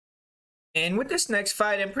And with this next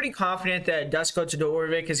fight, I'm pretty confident that Dusko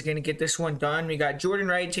Todorovic is going to get this one done. We got Jordan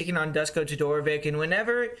Wright taking on Dusko Todorovic, and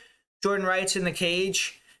whenever Jordan Wright's in the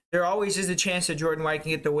cage, there always is a chance that Jordan Wright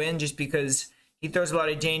can get the win just because he throws a lot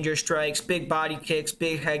of danger strikes, big body kicks,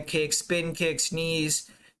 big head kicks, spin kicks, knees.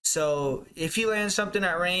 So if he lands something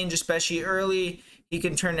at range, especially early, he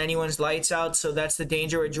can turn anyone's lights out. So that's the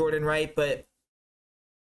danger with Jordan Wright. But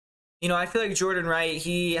I feel like Jordan Wright,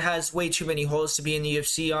 he has way too many holes to be in the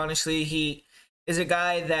UFC, honestly. He is a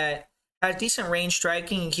guy that has decent range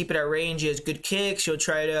striking and keep it at range. He has good kicks. He'll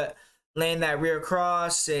try to land that rear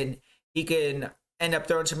cross, and he can end up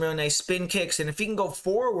throwing some really nice spin kicks. And if he can go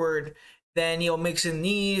forward, then he'll mix in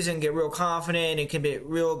knees and get real confident and can be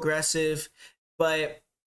real aggressive. But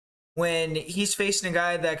when he's facing a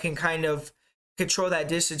guy that can kind of control that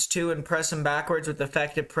distance too and press him backwards with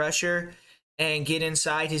effective pressure and get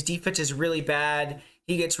inside, his defense is really bad.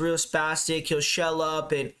 He gets real spastic. He'll shell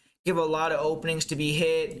up and give a lot of openings to be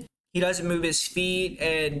hit. He doesn't move his feet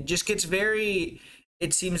and just gets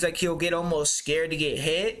it seems like he'll get almost scared to get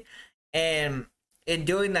hit. And in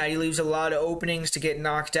doing that, he leaves a lot of openings to get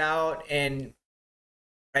knocked out. And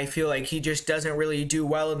I feel like he just doesn't really do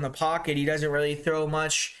well in the pocket. He doesn't really throw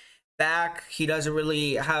much back. He doesn't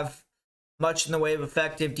really have much in the way of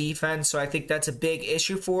effective defense. So I think that's a big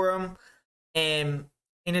issue for him. And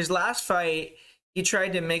in his last fight, he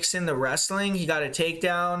tried to mix in the wrestling. He got a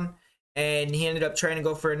takedown, and he ended up trying to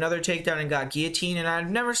go for another takedown and got guillotined. And I've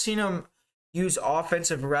never seen him use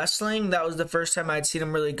offensive wrestling. That was the first time I'd seen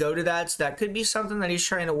him really go to that. So that could be something that he's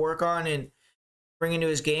trying to work on and bring into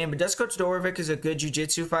his game. But Dusko Todorovic is a good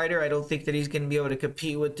jiu-jitsu fighter. I don't think that he's going to be able to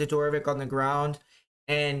compete with Todorovic on the ground.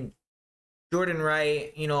 And Jordan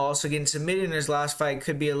Wright, also getting submitted in his last fight,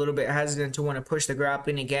 could be a little bit hesitant to want to push the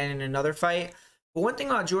grappling again in another fight. But one thing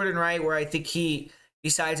about Jordan Wright, where I think he,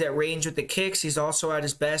 besides at range with the kicks, he's also at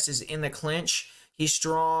his best is in the clinch. He's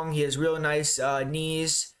strong. He has real nice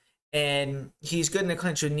knees, and he's good in the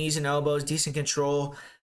clinch with knees and elbows, decent control.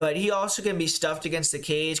 But he also can be stuffed against the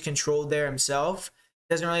cage, controlled there himself.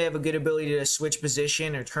 Doesn't really have a good ability to switch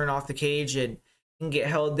position or turn off the cage, and can get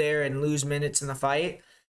held there and lose minutes in the fight.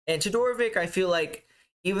 And Todorovic, I feel like,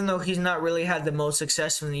 even though he's not really had the most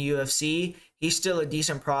success in the UFC, he's still a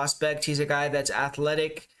decent prospect. He's a guy that's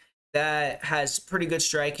athletic, that has pretty good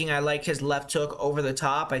striking. I like his left hook over the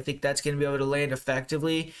top. I think that's going to be able to land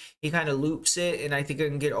effectively. He kind of loops it, and I think it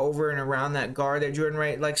can get over and around that guard that Jordan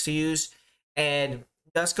Wright likes to use. And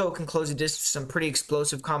Dusko can close the distance with some pretty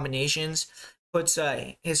explosive combinations. Puts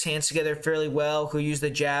his hands together fairly well. He'll use the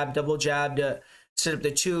jab, double jab to set up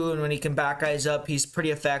the two, and when he can back guys up, he's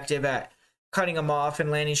pretty effective at cutting them off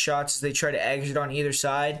and landing shots as they try to exit on either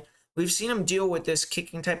side. We've seen him deal with this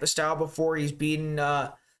kicking type of style before. He's beaten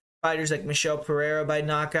fighters like Michel Pereira by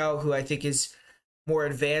knockout, who I think is more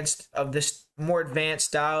advanced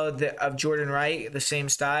style of Jordan Wright, the same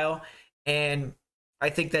style. And I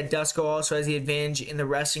think that Dusko also has the advantage in the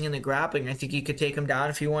wrestling and the grappling. I think he could take him down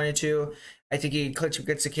if he wanted to. I think he could clinch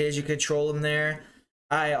against the cage, you control him there.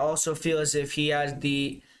 I also feel as if he has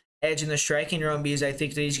the edge in the striking realm because I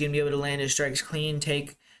think that he's going to be able to land his strikes clean,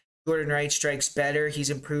 take Jordan Wright's strikes better. He's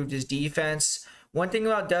improved his defense. One thing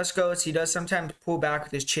about Dusko is he does sometimes pull back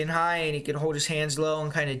with his chin high, and he can hold his hands low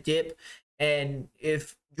and kind of dip. And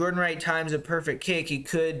if Jordan Wright times a perfect kick, he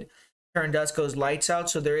could turn Dusko's lights out.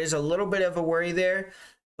 So there is a little bit of a worry there.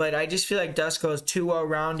 But I just feel like Dusko is too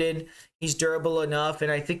well-rounded. He's durable enough,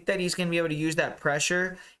 and I think that he's going to be able to use that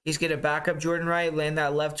pressure. He's going to back up Jordan Wright, land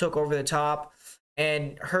that left hook over the top,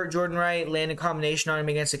 and hurt Jordan Wright, land a combination on him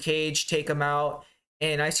against the cage, take him out.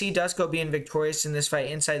 And I see Dusko being victorious in this fight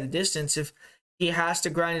inside the distance. If he has to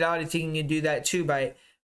grind it out, I think he can do that too by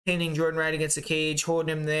pinning Jordan Wright against the cage,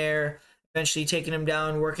 holding him there, eventually taking him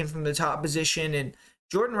down, working from the top position. And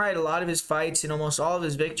Jordan Wright, a lot of his fights and almost all of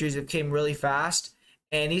his victories have came really fast.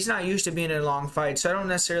 And he's not used to being in a long fight. So I don't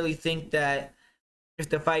necessarily think that if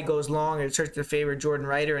the fight goes long, it starts to favor Jordan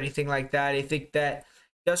Wright or anything like that. I think that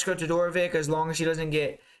Dusko Todorovic, as long as he doesn't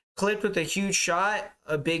get clipped with a huge shot,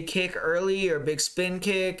 a big kick early or a big spin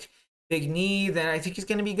kick, big knee, then I think he's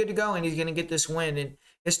going to be good to go and he's going to get this win. And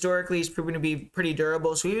historically, he's proven to be pretty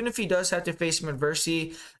durable. So even if he does have to face some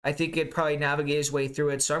adversity, I think he'd probably navigate his way through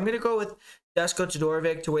it. So I'm going to go with Dusko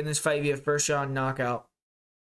Todorovic to win this fight via first round knockout.